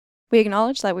We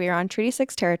acknowledge that we are on Treaty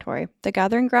 6 territory, the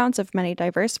gathering grounds of many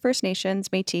diverse First Nations,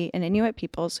 Métis, and Inuit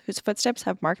peoples whose footsteps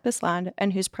have marked this land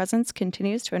and whose presence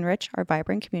continues to enrich our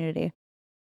vibrant community.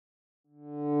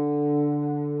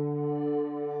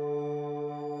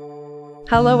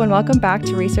 Hello and welcome back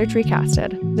to Research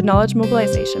Recasted, the Knowledge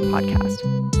Mobilization podcast.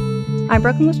 I'm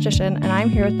Brooklyn Logician and I'm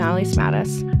here with Natalie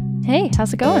Smatis. Hey,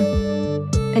 how's it going?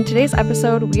 In today's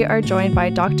episode, we are joined by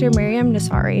Dr. Miriam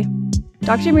Nassari.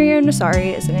 Dr. Miriam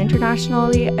Nassari is an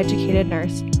internationally educated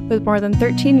nurse with more than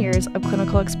 13 years of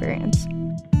clinical experience.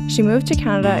 She moved to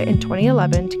Canada in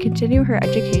 2011 to continue her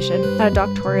education at a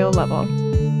doctoral level.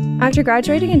 After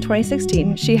graduating in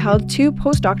 2016, she held 2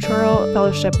 postdoctoral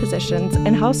fellowship positions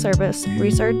in health service,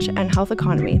 research, and health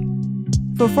economy.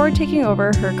 Before taking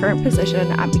over her current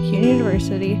position at MacEwan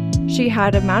University, she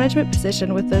had a management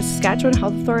position with the Saskatchewan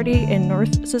Health Authority in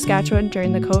North Saskatchewan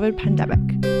during the COVID pandemic.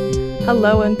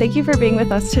 Hello, and thank you for being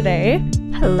with us today.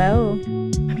 Hello.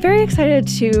 I'm very excited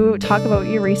to talk about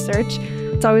your research.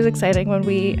 It's always exciting when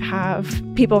we have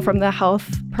people from the health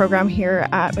program here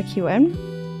at MacEwan.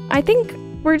 I think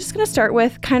we're just going to start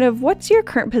with kind of what's your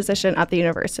current position at the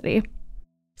university?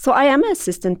 So I am an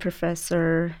assistant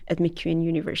professor at MacEwan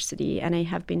University, and I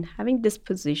have been having this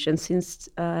position since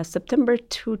September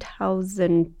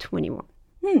 2021.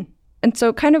 And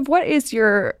so kind of what is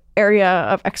your area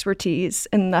of expertise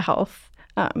in the health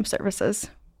services?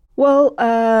 Well,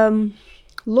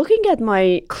 looking at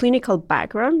my clinical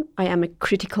background, I am a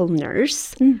critical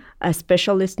nurse, a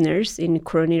specialist nurse in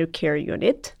coronary care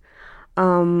unit.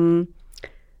 And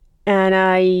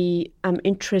I am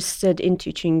interested in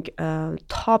teaching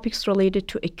topics related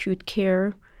to acute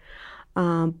care.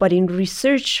 But in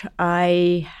research,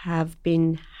 I have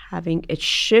been having a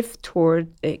shift toward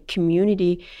a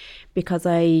community because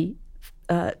I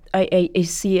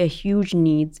see a huge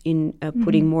need in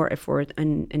putting more effort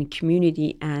in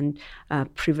community and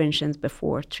preventions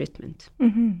before treatment.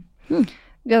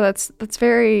 Yeah, that's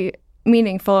very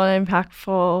meaningful and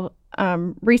impactful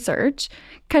research.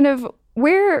 Kind of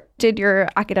where did your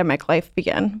academic life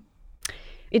begin?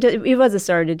 It was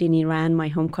started in Iran, my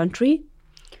home country.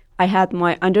 I had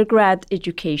my undergrad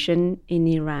education in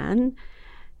Iran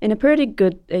in a pretty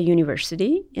good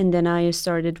university. And then I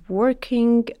started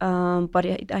working, but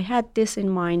I had this in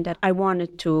mind that I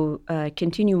wanted to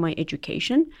continue my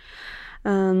education.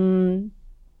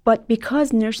 But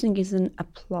because nursing is an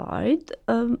applied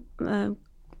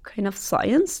kind of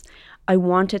science, I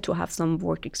wanted to have some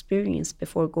work experience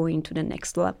before going to the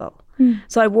next level.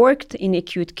 So I worked in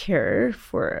acute care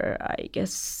for, I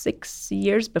guess, 6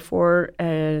 years before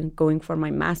going for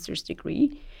my master's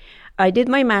degree. I did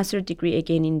my master's degree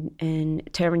again in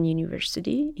Tehran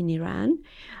University in Iran.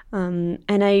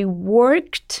 And I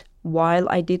worked while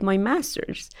I did my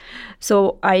master's.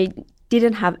 So I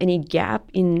didn't have any gap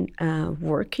in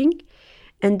working.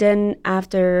 And then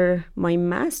after my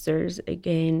master's,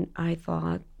 again, I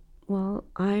thought, well,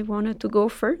 I wanted to go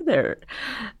further.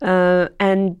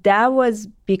 And that was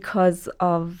because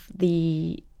of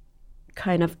the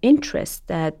kind of interest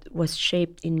that was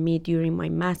shaped in me during my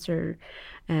master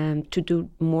to do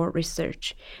more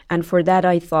research. And for that,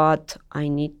 I thought I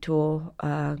need to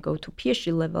go to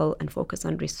PhD level and focus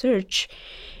on research.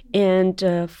 And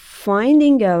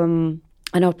finding an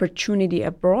opportunity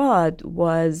abroad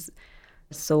was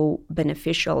so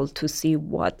beneficial to see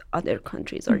what other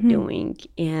countries are doing,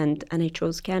 and I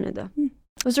chose Canada.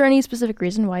 Was there any specific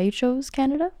reason why you chose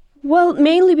Canada? Well,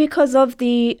 mainly because of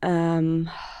the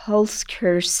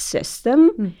healthcare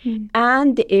system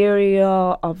and the area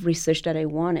of research that I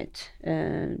wanted.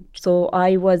 So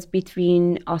I was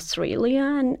between Australia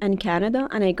and Canada,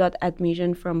 and I got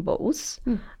admission from both.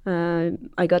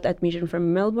 I got admission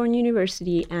from Melbourne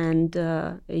University and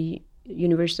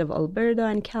University of Alberta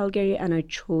and Calgary, and I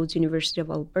chose University of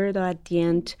Alberta at the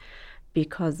end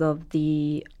because of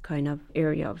the kind of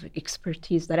area of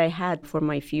expertise that I had for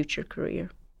my future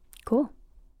career. Cool.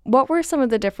 What were some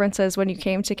of the differences when you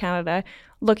came to Canada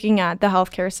looking at the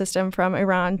healthcare system from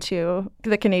Iran to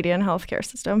the Canadian healthcare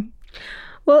system?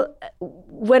 Well,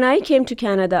 when I came to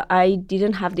Canada, I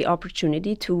didn't have the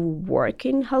opportunity to work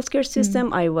in healthcare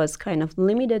system. I was kind of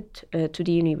limited to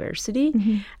the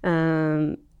university.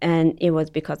 And it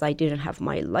was because I didn't have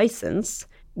my license.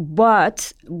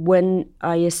 But when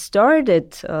I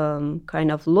started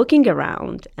kind of looking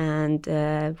around and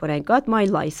when I got my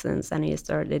license and I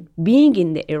started being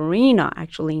in the arena,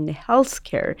 actually in the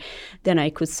healthcare, then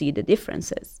I could see the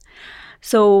differences.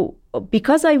 So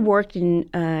because I worked in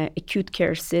acute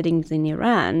care settings in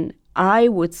Iran, I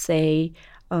would say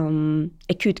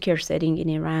acute care setting in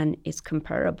Iran is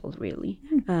comparable really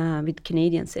with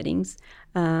Canadian settings.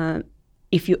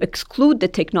 if you exclude the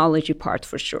technology part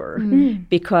for sure,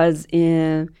 because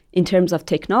in terms of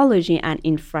technology and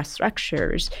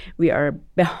infrastructures, we are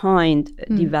behind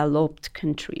developed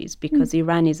countries because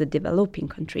Iran is a developing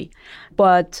country.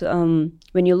 But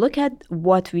when you look at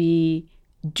what we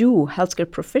do, healthcare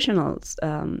professionals,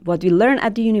 what we learn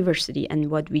at the university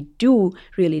and what we do,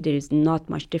 really there is not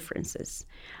much differences.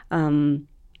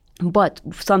 But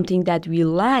something that we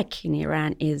lack in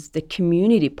Iran is the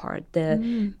community part,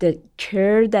 the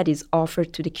care that is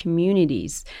offered to the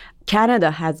communities. Canada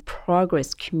has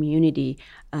progress community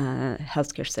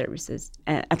healthcare services,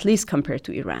 at least compared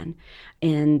to Iran.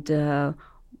 And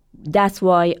that's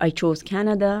why I chose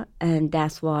Canada, and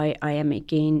that's why I am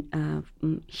again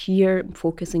here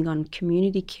focusing on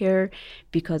community care,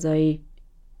 because I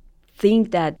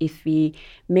think that if we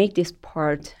make this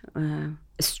part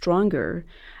stronger,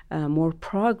 more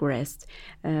progress,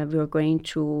 we are going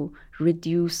to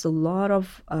reduce a lot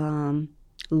of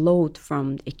load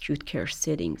from acute care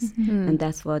settings. And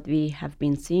that's what we have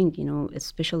been seeing,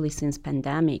 especially since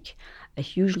pandemic, a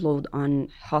huge load on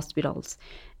hospitals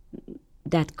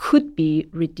that could be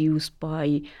reduced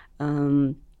by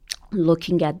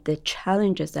looking at the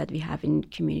challenges that we have in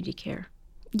community care.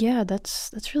 Yeah,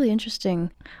 that's really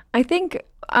interesting. I think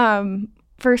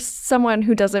for someone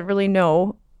who doesn't really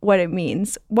know what it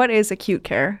means, what is acute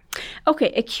care?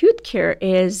 Okay, acute care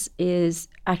is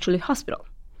actually hospital.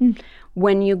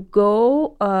 When you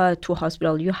go to a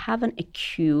hospital, you have an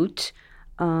acute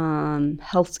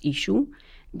health issue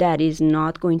that is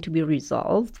not going to be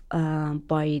resolved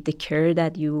by the care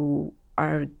that you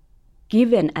are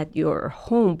given at your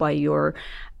home by your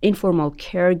informal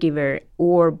caregiver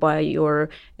or by your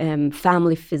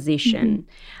family physician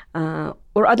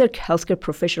or other healthcare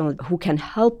professional who can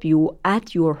help you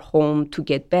at your home to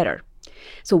get better.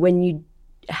 So when you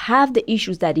have the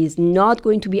issues that is not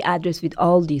going to be addressed with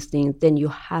all these things, then you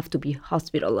have to be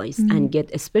hospitalized and get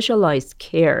a specialized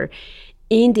care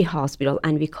in the hospital,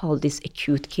 and we call this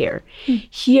acute care.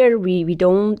 Here we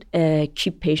don't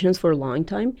keep patients for a long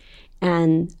time,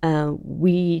 and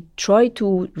we try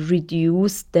to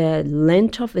reduce the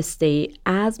length of a stay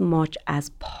as much as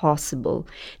possible.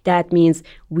 That means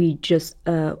we just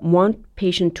want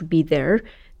patient to be there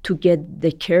to get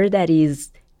the care that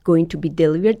is going to be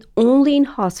delivered only in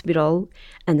hospital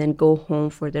and then go home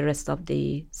for the rest of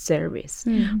the service.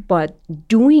 But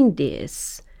doing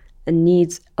this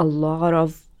needs a lot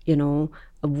of,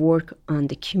 work on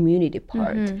the community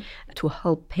part to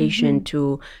help patient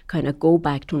to kind of go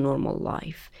back to normal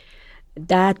life.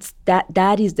 That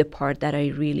is the part that I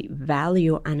really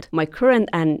value, and my current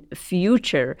and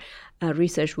future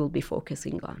research will be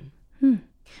focusing on.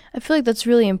 I feel like that's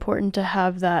really important to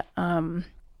have that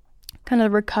kind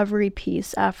of recovery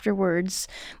piece afterwards.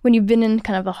 When you've been in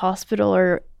kind of the hospital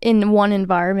or in one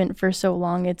environment for so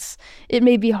long, it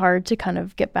may be hard to kind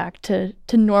of get back to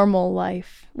normal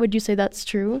life. Would you say that's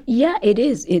true? Yeah, it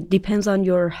is. It depends on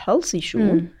your health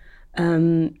issue.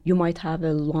 You might have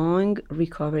a long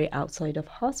recovery outside of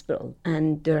hospital,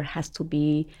 and there has to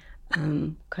be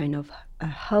kind of a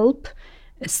help,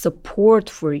 a support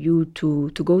for you to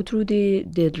go through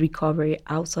the recovery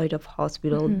outside of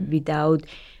hospital without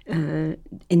a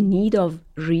need of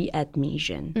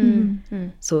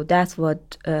readmission. So that's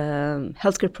what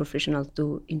healthcare professionals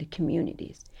do in the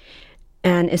communities.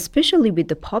 And especially with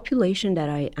the population that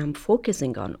I am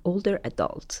focusing on, older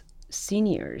adults,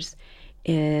 seniors,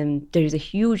 there is a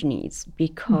huge need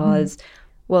because,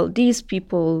 these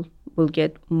people will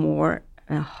get more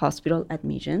hospital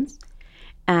admissions.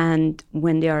 And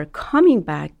when they are coming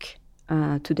back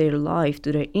to their life,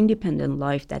 to their independent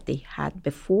life that they had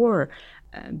before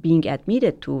being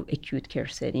admitted to acute care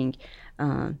setting,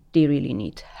 they really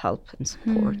need help and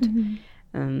support.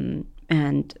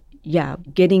 And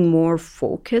getting more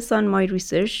focus on my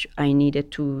research, I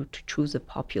needed to choose a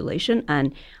population,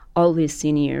 and always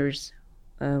seniors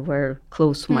were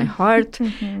close to my heart.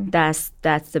 That's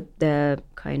the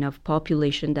kind of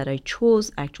population that I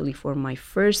chose actually for my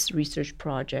first research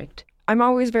project. I'm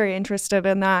always very interested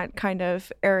in that kind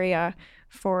of area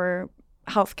for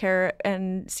healthcare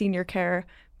and senior care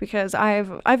because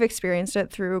I've experienced it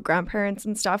through grandparents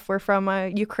and stuff. We're from a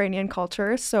Ukrainian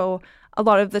culture, so a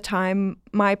lot of the time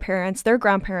my parents, their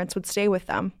grandparents would stay with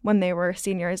them when they were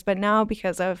seniors. But now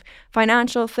because of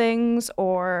financial things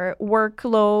or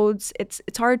workloads, it's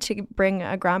hard to bring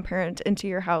a grandparent into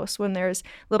your house when there's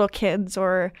little kids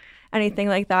or anything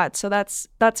like that. So that's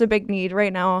a big need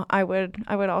right now, I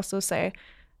would also say.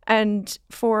 And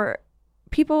for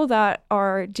people that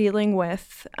are dealing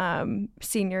with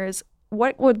seniors,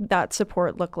 what would that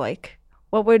support look like?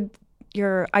 What would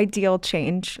your ideal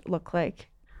change look like?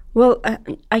 Well,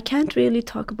 I can't really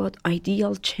talk about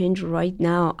ideal change right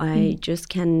now. I just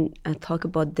can talk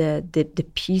about the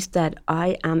piece that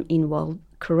I am involved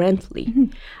currently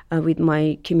with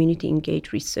my community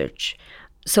engaged research.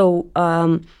 So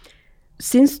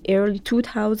since early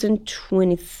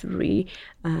 2023,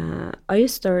 I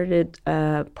started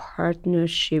a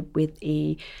partnership with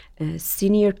a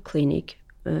senior clinic,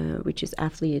 which is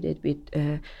affiliated with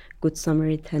Good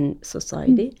Samaritan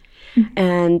Society.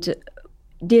 And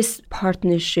this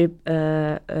partnership,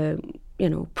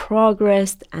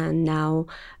 progressed, and now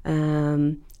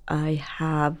I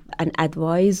have an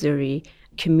advisory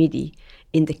committee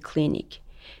in the clinic.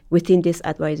 Within this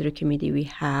advisory committee, we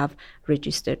have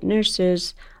registered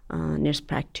nurses, nurse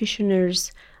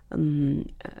practitioners,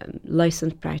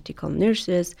 licensed practical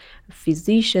nurses,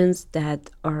 physicians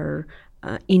that are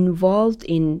involved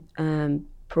in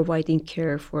providing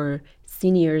care for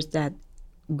seniors that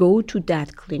go to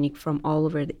that clinic from all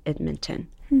over Edmonton.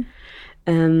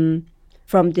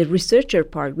 From the researcher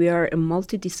part, we are a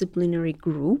multidisciplinary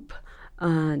group.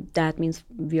 That means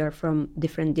we are from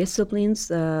different disciplines.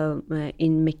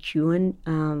 In MacEwan,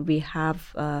 we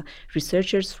have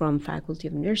researchers from Faculty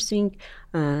of Nursing,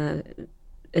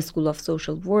 School of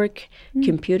Social Work,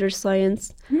 Computer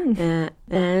Science,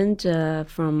 and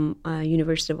from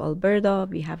University of Alberta,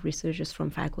 we have researchers from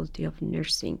Faculty of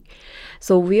Nursing.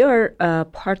 So we are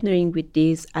partnering with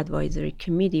this advisory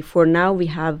committee. For now, we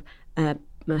have a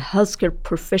healthcare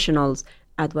professionals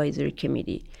advisory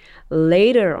committee.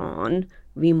 Later on,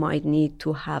 we might need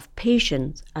to have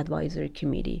patient advisory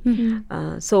committee.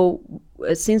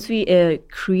 Since we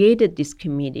created this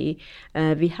committee,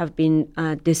 we have been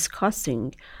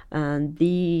discussing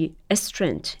the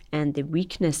strength and the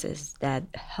weaknesses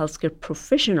that healthcare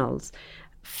professionals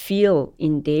feel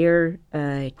in their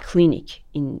clinic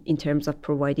in terms of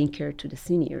providing care to the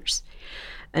seniors.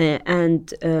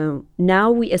 And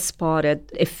now we spotted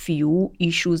a few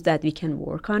issues that we can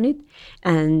work on it.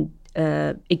 And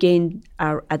again,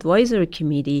 our advisory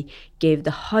committee gave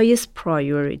the highest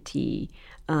priority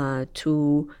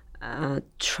to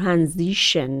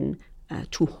transition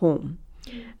to home.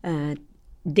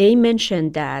 They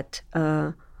mentioned that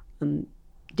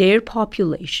their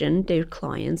population, their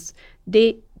clients,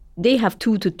 they have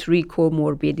 2 to 3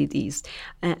 comorbidities,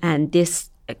 and this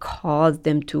caused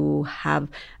them to have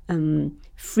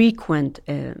frequent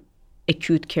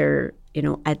acute care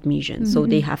admission. So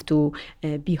they have to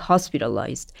be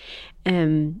hospitalized.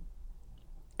 And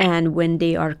when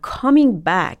they are coming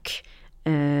back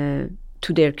to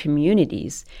their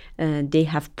communities, they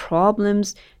have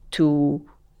problems to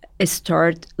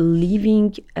start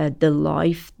living the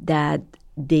life that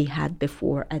they had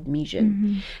before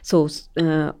admission. So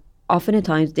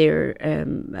oftentimes their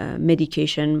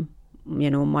medication,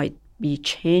 might be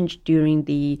changed during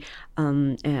the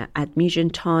admission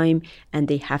time, and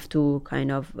they have to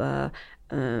kind of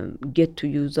get to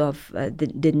use of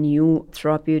the new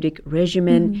therapeutic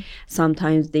regimen.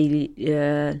 Sometimes they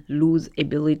lose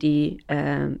ability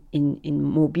in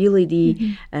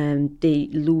mobility, and they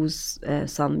lose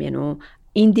some,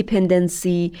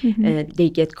 independency. They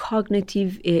get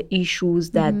cognitive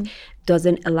issues that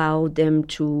doesn't allow them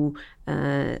to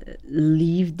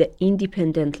live the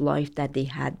independent life that they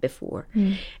had before.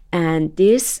 And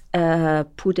this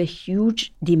put a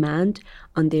huge demand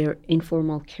on their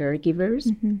informal caregivers,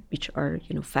 which are,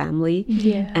 family.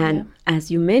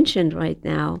 As you mentioned right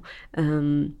now,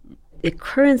 the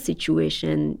current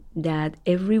situation that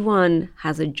everyone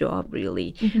has a job,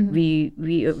 really.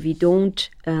 We don't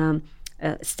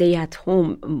stay at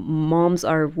home. Moms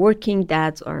are working,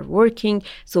 dads are working.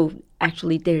 So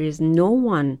actually there is no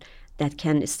one that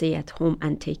can stay at home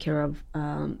and take care of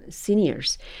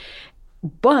seniors.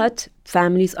 But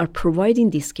families are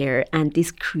providing this care, and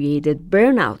this created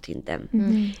burnout in them.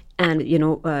 And,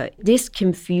 this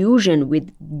confusion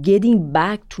with getting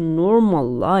back to normal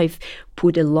life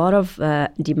put a lot of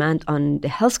demand on the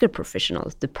healthcare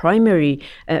professionals, the primary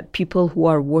people who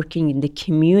are working in the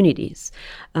communities,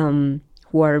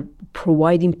 who are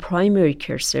providing primary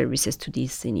care services to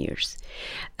these seniors.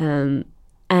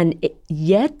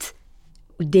 Yet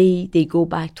they go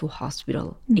back to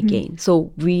hospital again.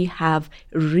 So we have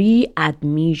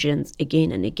readmissions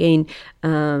again and again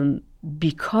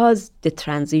because the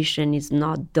transition is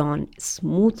not done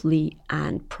smoothly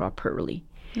and properly.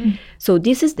 So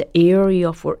this is the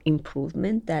area for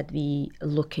improvement that we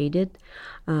located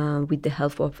with the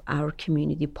help of our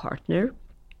community partner.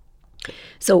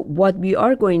 So what we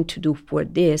are going to do for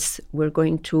this, we're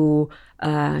going to,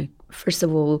 first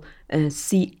of all,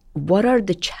 see what are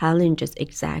the challenges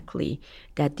exactly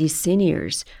that these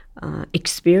seniors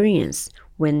experience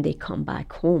when they come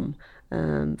back home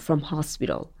from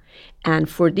hospital. And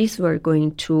for this, we're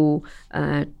going to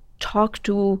talk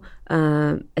to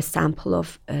a sample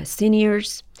of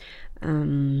seniors,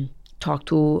 talk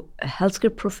to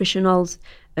healthcare professionals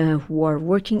who are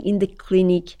working in the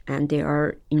clinic, and they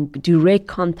are in direct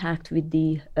contact with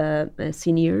the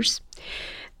seniors.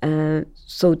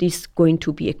 So this is going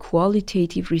to be a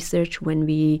qualitative research when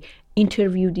we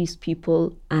interview these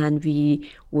people, and we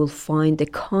will find the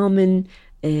common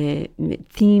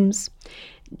themes.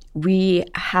 We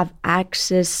have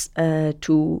access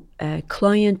to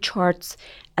client charts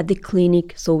at the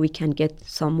clinic, so we can get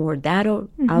some more data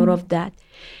out of that.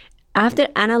 After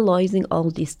analyzing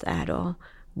all this data,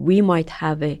 we might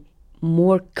have a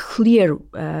more clear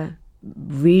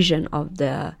vision of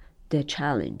the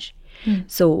challenge.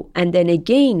 So, and then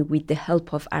again, with the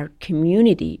help of our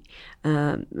community,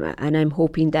 and I'm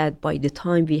hoping that by the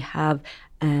time we have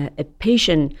a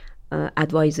patient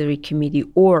advisory committee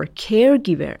or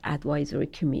caregiver advisory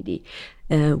committee,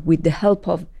 with the help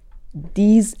of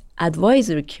these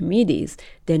advisory committees,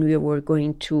 then we were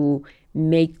going to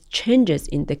make changes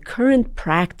in the current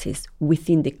practice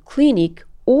within the clinic,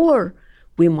 or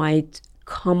we might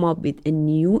come up with a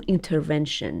new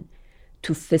intervention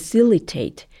to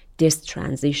facilitate this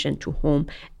transition to home.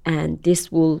 And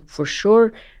this will for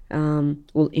sure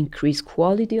will increase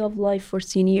quality of life for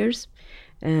seniors,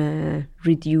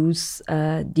 reduce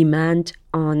demand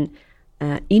on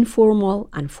informal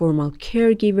and formal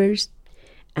caregivers,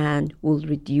 and will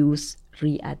reduce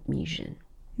readmission,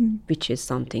 which is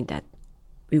something that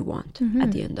we want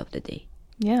at the end of the day.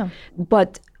 Yeah.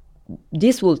 But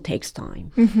this will take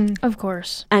time. Of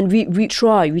course. And we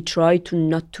try to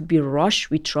not to be rushed.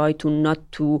 We try to not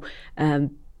to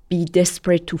be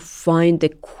desperate to find a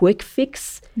quick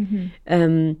fix.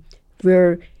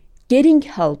 We're getting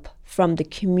help from the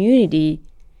community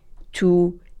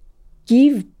to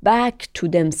give back to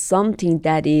them something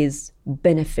that is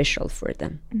beneficial for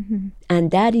them.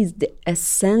 And that is the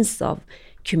essence of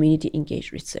community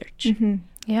engaged research.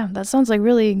 Yeah, that sounds like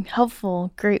really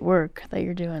helpful, great work that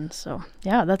you're doing. So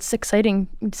yeah, that's exciting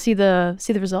to see the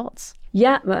results.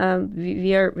 Yeah,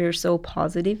 we're so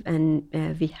positive, and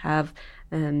we have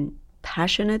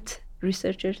passionate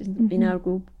researchers in our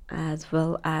group, as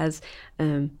well as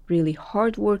really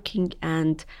hardworking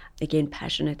and again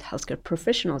passionate healthcare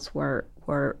professionals who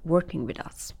are working with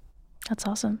us. That's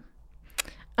awesome.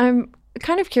 I'm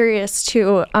kind of curious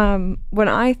too. When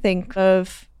I think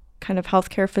of kind of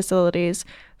healthcare facilities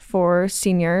for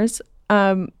seniors,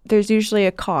 there's usually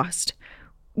a cost.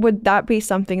 Would that be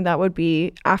something that would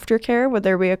be aftercare? Would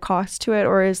there be a cost to it,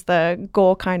 or is the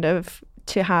goal kind of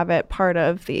to have it part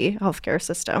of the healthcare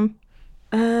system?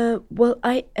 Well,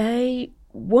 I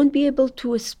won't be able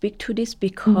to speak to this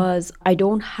because I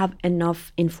don't have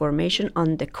enough information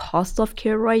on the cost of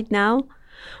care right now.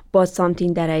 But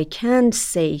something that I can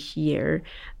say here,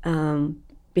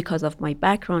 because of my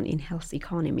background in health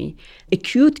economy,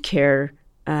 acute care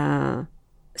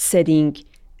setting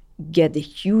get a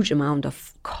huge amount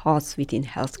of costs within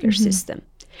healthcare system.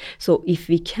 So if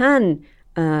we can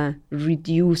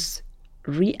reduce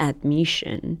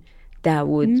readmission, that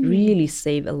would really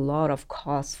save a lot of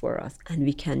costs for us, and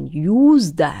we can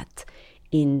use that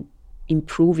in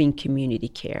improving community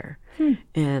care.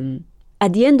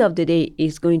 At the end of the day,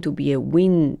 it's going to be a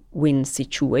win-win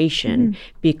situation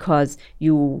because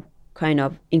you kind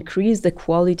of increase the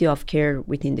quality of care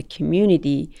within the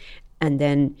community, and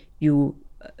then you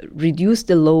reduce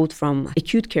the load from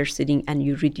acute care setting, and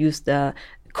you reduce the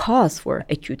cost for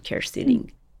acute care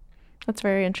setting. That's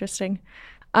very interesting.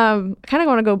 Kind of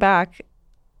want to go back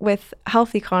with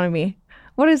health economy.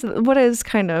 What is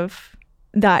kind of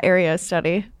that area of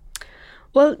study?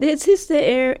 Well, this is the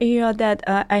area that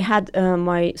I had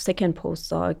my second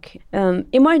postdoc.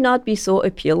 It might not be so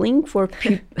appealing for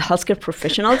healthcare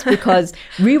professionals because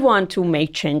we want to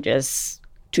make changes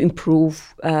to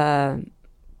improve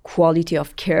quality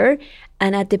of care.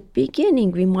 And at the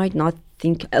beginning, we might not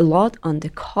think a lot on the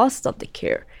cost of the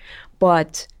care.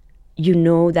 But you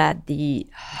know that the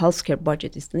healthcare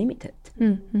budget is limited.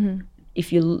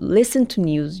 If you listen to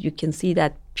news, you can see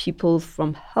that people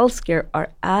from healthcare are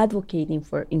advocating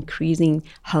for increasing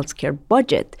healthcare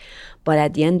budget. But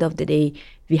at the end of the day,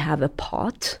 we have a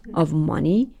pot of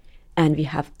money, and we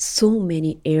have so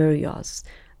many areas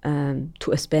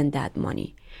to spend that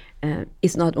money.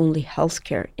 It's not only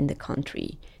healthcare in the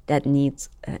country that needs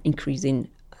increasing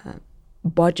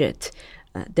budget.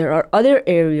 There are other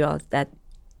areas that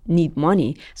need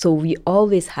money. So we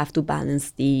always have to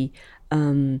balance the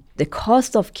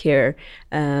cost of care,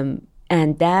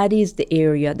 and that is the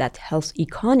area that health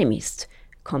economists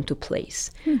come to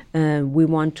place. We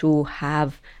want to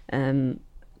have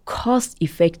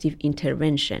cost-effective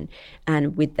intervention,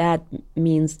 and with that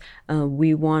means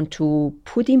we want to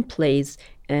put in place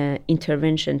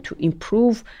intervention to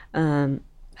improve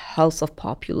health of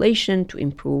population, to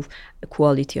improve the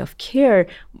quality of care,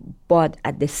 but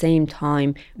at the same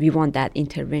time, we want that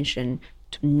intervention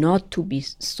not to be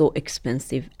so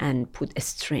expensive and put a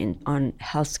strain on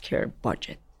healthcare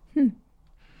budget.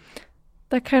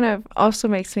 That kind of also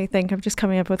makes me think, I'm just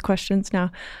coming up with questions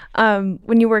now.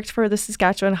 When you worked for the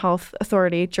Saskatchewan Health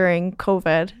Authority during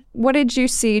COVID, what did you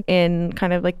see in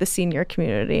kind of like the senior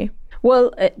community?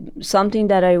 Well, something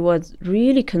that I was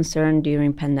really concerned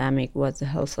during pandemic was the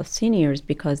health of seniors,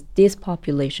 because this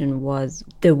population was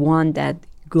the one that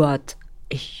got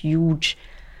a huge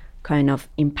kind of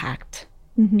impact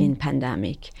in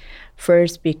pandemic.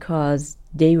 First, because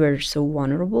they were so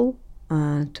vulnerable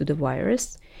to the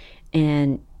virus,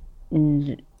 and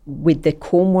with the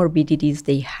comorbidities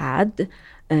they had,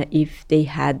 if they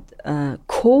had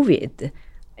COVID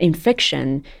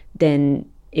infection, then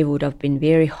it would have been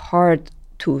very hard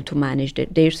to manage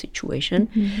their situation.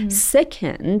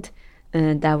 Second,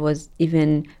 that was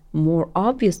even more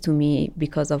obvious to me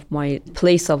because of my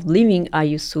place of living. I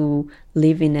used to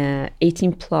live in a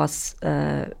 18 plus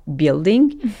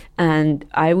building, and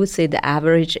I would say the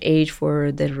average age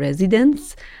for the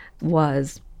residents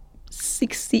was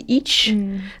 60 each.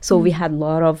 So we had a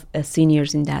lot of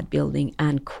seniors in that building,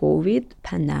 and COVID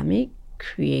pandemic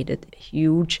created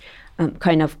huge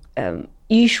kind of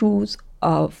issues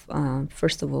of,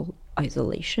 first of all,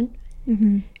 isolation.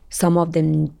 Some of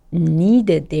them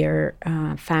needed their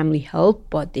family help,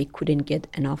 but they couldn't get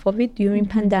enough of it during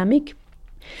pandemic.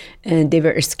 And they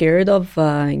were scared of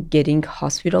getting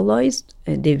hospitalized.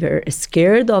 They were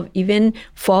scared of even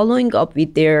following up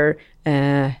with their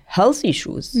health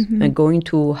issues and going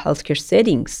to healthcare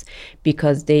settings,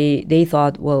 because they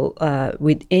thought, well,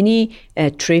 with any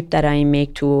trip that I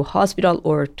make to hospital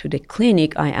or to the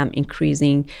clinic, I am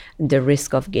increasing the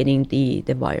risk of getting the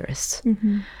virus.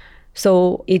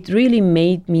 So it really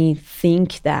made me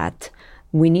think that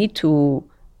we need to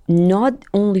not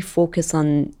only focus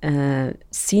on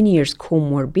seniors'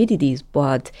 comorbidities,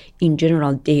 but in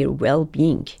general their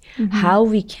well-being, how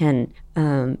we can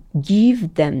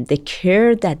give them the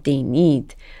care that they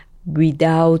need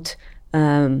without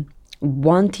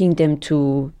wanting them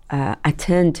to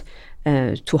attend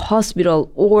to hospital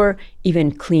or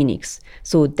even clinics.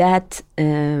 So that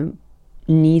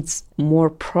needs more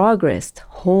progressed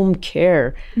home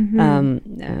care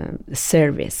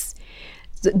service.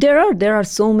 There are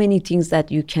so many things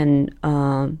that you can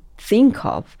think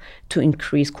of to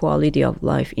increase quality of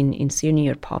life in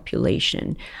senior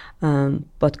population.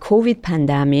 But COVID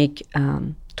pandemic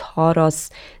taught us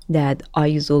that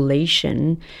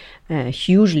isolation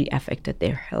hugely affected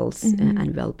their health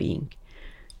and well-being.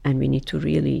 And we need to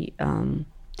really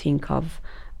think of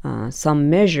some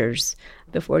measures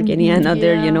before getting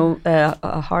another,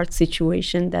 a hard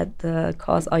situation that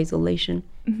cause isolation.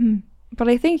 But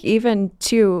I think even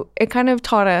too, it kind of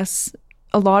taught us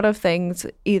a lot of things,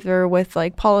 either with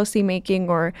like policy making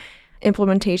or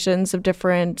implementations of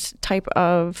different type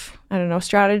of,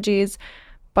 strategies,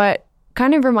 but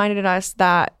kind of reminded us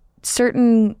that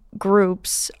certain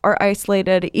groups are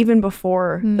isolated even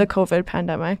before the COVID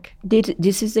pandemic.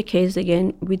 This is the case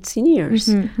again with seniors.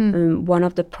 One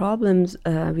of the problems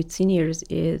with seniors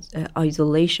is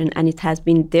isolation, and it has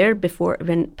been there before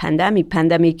when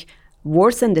pandemic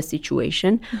worsened the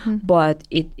situation, but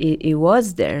it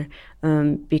was there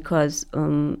because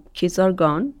kids are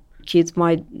gone. Kids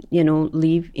might,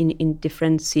 live in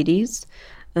different cities,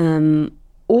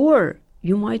 or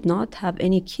you might not have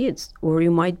any kids, or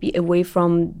you might be away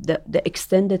from the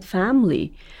extended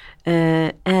family.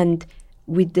 And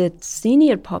with the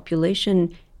senior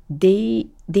population, they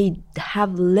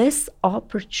have less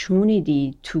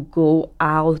opportunity to go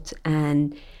out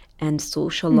and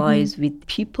socialize with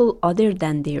people other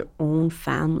than their own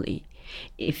family.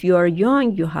 If you are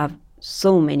young, you have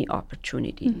so many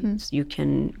opportunities. You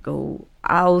can go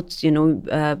out,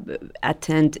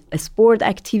 attend sport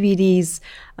activities,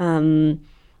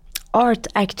 art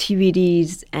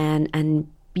activities, and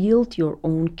build your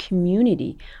own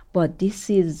community. But this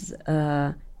is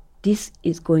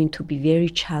going to be very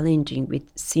challenging with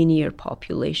senior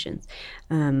populations.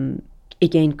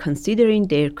 Again, considering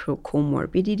their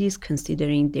comorbidities,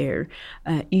 considering their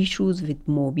issues with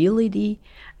mobility,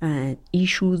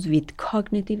 issues with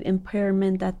cognitive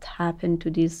impairment that happen to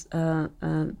this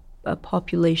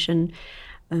population,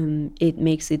 it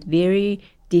makes it very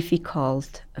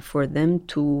difficult for them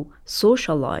to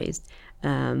socialize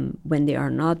when they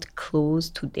are not close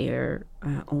to their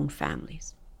own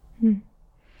families.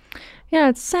 Yeah,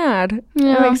 it's sad.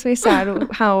 Yeah. It makes me sad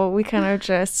how we kind of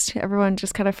everyone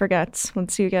just kind of forgets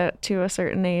once you get to a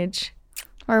certain age.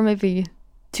 Or maybe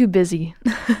too busy.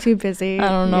 Too busy. I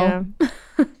don't know. Yeah.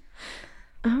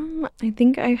 I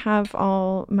think I have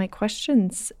all my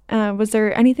questions. Was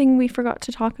there anything we forgot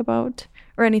to talk about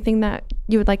or anything that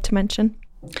you would like to mention?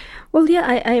 Well,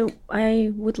 yeah,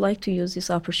 I would like to use this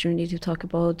opportunity to talk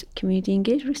about community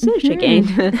engaged research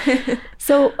again.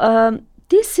 So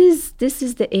this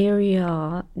is the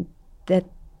area that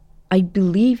I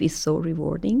believe is so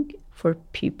rewarding for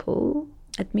people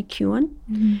at McEwan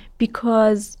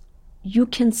because you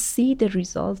can see the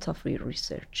result of your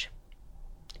research.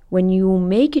 When you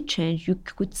make a change, you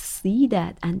could see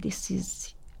that, and this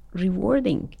is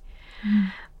rewarding.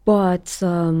 But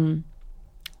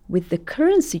with the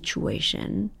current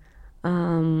situation,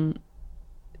 not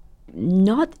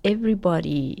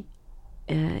everybody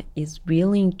is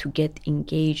willing to get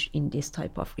engaged in this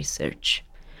type of research.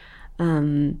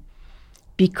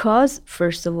 Because,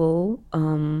 first of all,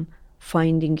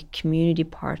 finding a community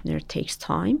partner takes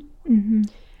time.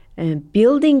 And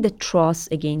building the trust,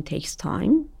 again, takes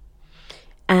time.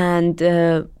 And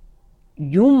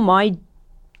you might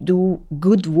do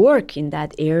good work in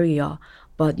that area,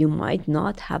 but you might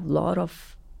not have a lot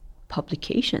of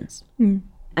publications. And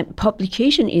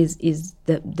publication is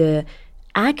the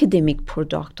academic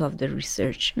product of the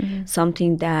research,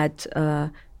 something that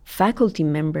faculty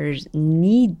members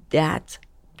need that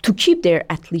to keep their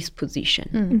at least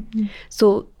position.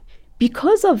 So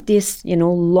because of this,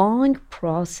 long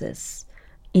process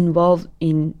involved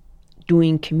in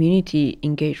doing community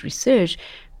engaged research,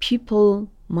 people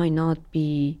might not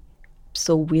be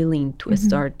so willing to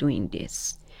start doing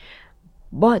this.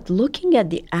 But looking at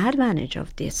the advantage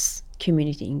of this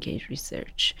community engaged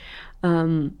research,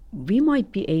 we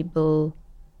might be able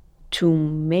to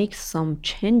make some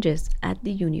changes at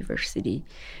the university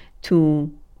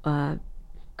to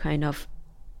kind of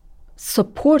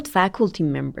support faculty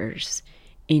members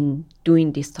in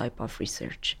doing this type of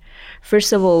research.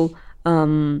 First of all,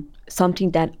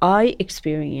 something that I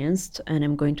experienced, and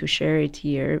I'm going to share it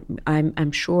here,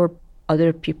 I'm sure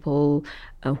other people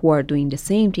who are doing the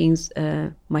same things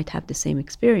might have the same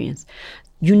experience.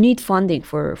 You need funding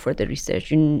for the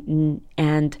research.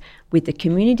 And with the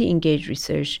community engaged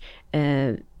research,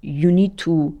 you need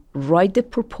to write the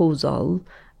proposal,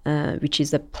 which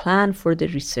is a plan for the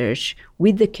research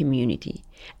with the community.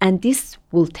 And this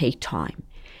will take time.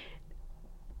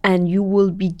 And you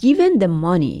will be given the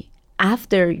money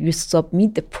after you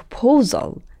submit the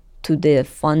proposal to the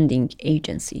funding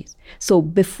agencies. So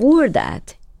before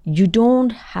that, you don't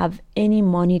have any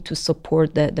money to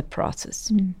support the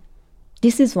process.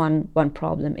 This is one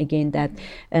problem, again, that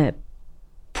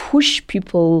push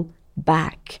people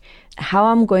back. How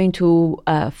I'm going to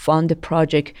fund the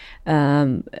project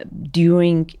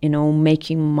during,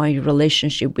 making my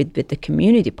relationship with the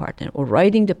community partner or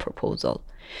writing the proposal.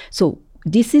 So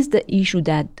this is the issue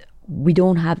that we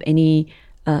don't have any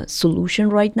solution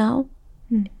right now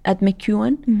at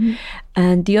McEwan.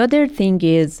 And the other thing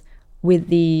is with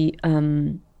the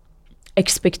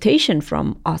expectation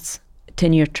from us,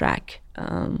 tenure track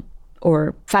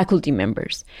or faculty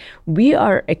members, we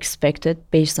are expected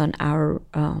based on our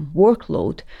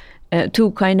workload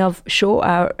to kind of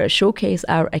showcase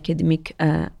our academic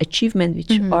achievement,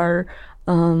 which are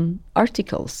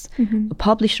articles,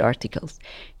 published articles.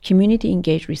 Community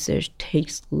engaged research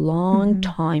takes long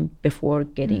time before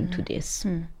getting to this.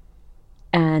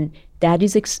 And that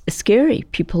is scary.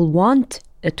 People want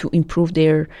to improve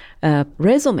their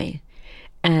resume.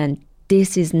 And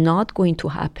this is not going to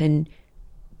happen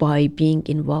by being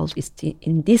involved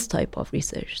in this type of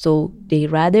research. So they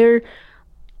rather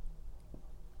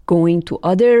going to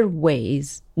other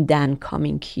ways than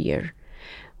coming here.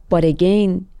 But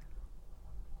again,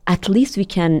 at least we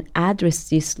can address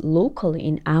this locally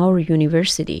in our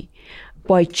university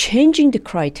by changing the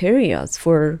criteria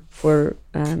for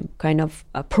kind of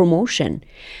promotion.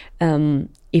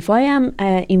 If I am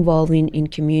involved in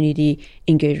community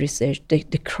engaged research,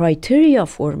 the criteria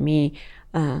for me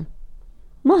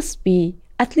must be,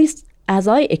 at least as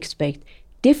I expect,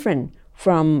 different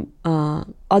from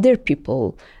other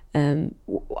people.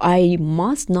 I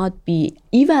must not be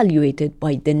evaluated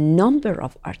by the number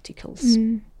of articles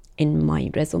in my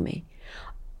resume.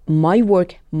 My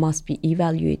work must be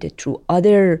evaluated through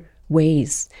other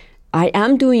ways. I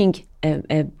am doing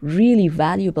a really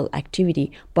valuable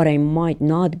activity, but I might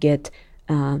not get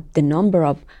the number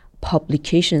of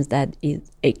publications that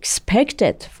is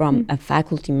expected from a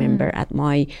faculty member at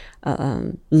my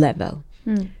level.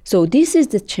 So this is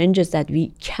the changes that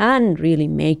we can really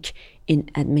make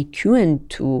at McEwen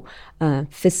to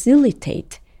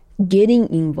facilitate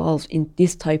getting involved in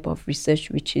this type of research,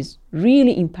 which is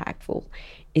really impactful,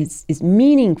 is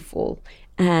meaningful,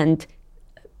 and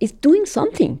is doing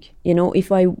something.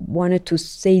 If I wanted to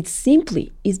say it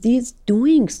simply, is this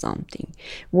doing something?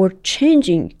 We're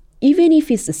changing, even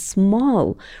if it's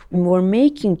small, we're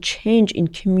making change in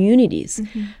communities.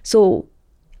 So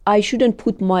I shouldn't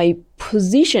put my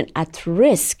position at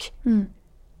risk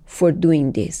for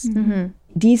doing this.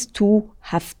 These two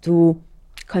have to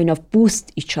kind of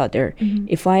boost each other.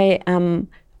 If I am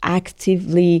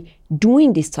actively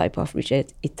doing this type of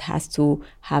research, it has to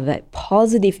have a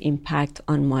positive impact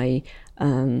on my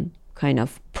kind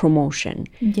of promotion.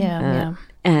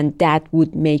 And that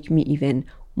would make me even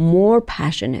more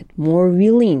passionate, more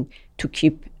willing to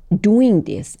keep doing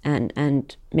this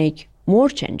and make more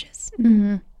changes.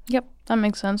 Yep, that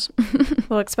makes sense.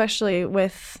 Well, especially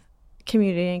with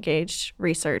community engaged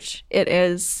research, it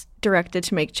is directed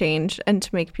to make change and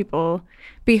to make people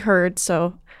be heard.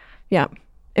 So yeah,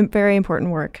 very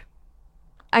important work.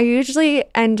 I usually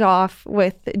end off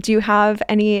with, do you have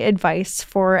any advice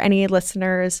for any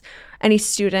listeners, any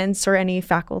students, or any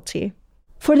faculty?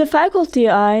 For the faculty,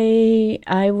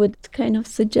 I would kind of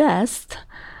suggest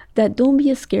that don't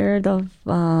be scared of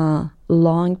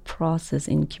long process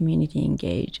in community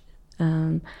engage.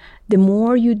 The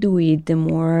more you do it, the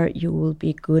more you will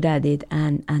be good at it,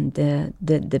 and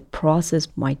the process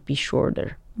might be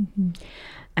shorter.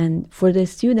 And for the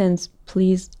students,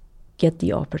 please get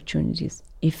the opportunities.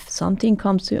 If something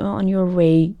comes on your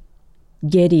way,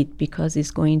 get it, because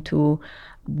it's going to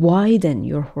widen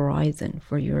your horizon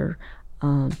for your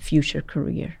future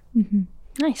career.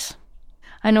 Nice.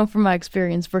 I know from my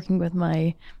experience working with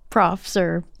my profs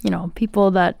or,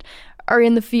 people that are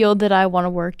in the field that I want to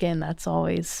work in, that's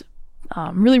always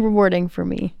really rewarding for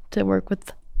me to work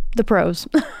with the pros.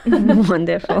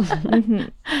 Wonderful.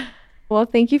 Well,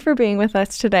 thank you for being with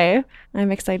us today.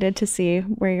 I'm excited to see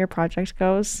where your project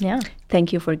goes. Yeah.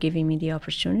 Thank you for giving me the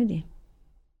opportunity.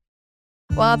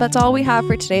 Well, that's all we have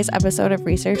for today's episode of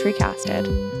Research Recasted.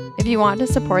 If you want to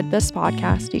support this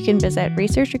podcast, you can visit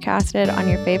Research Recasted on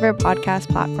your favorite podcast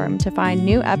platform to find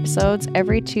new episodes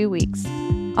every 2 weeks.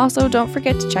 Also, don't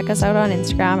forget to check us out on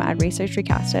Instagram at Research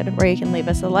Recasted, where you can leave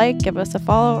us a like, give us a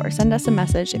follow, or send us a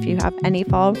message if you have any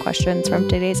follow-up questions from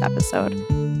today's episode.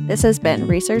 This has been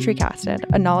Research Recasted,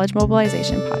 a knowledge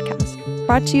mobilization podcast,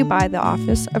 brought to you by the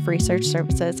Office of Research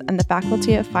Services and the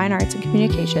Faculty of Fine Arts and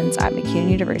Communications at MacEwan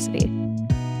University.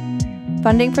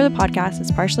 Funding for the podcast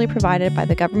is partially provided by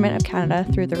the Government of Canada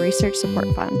through the Research Support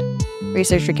Fund.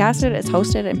 Research Recasted is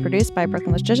hosted and produced by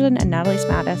Brooklyn Logician and Natalie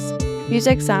Smattis.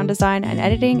 Music, sound design, and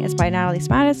editing is by Natalie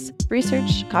Smattis.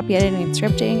 Research, copy editing, and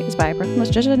scripting is by Brooklyn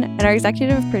Logician, and our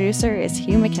executive producer is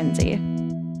Hugh McKenzie.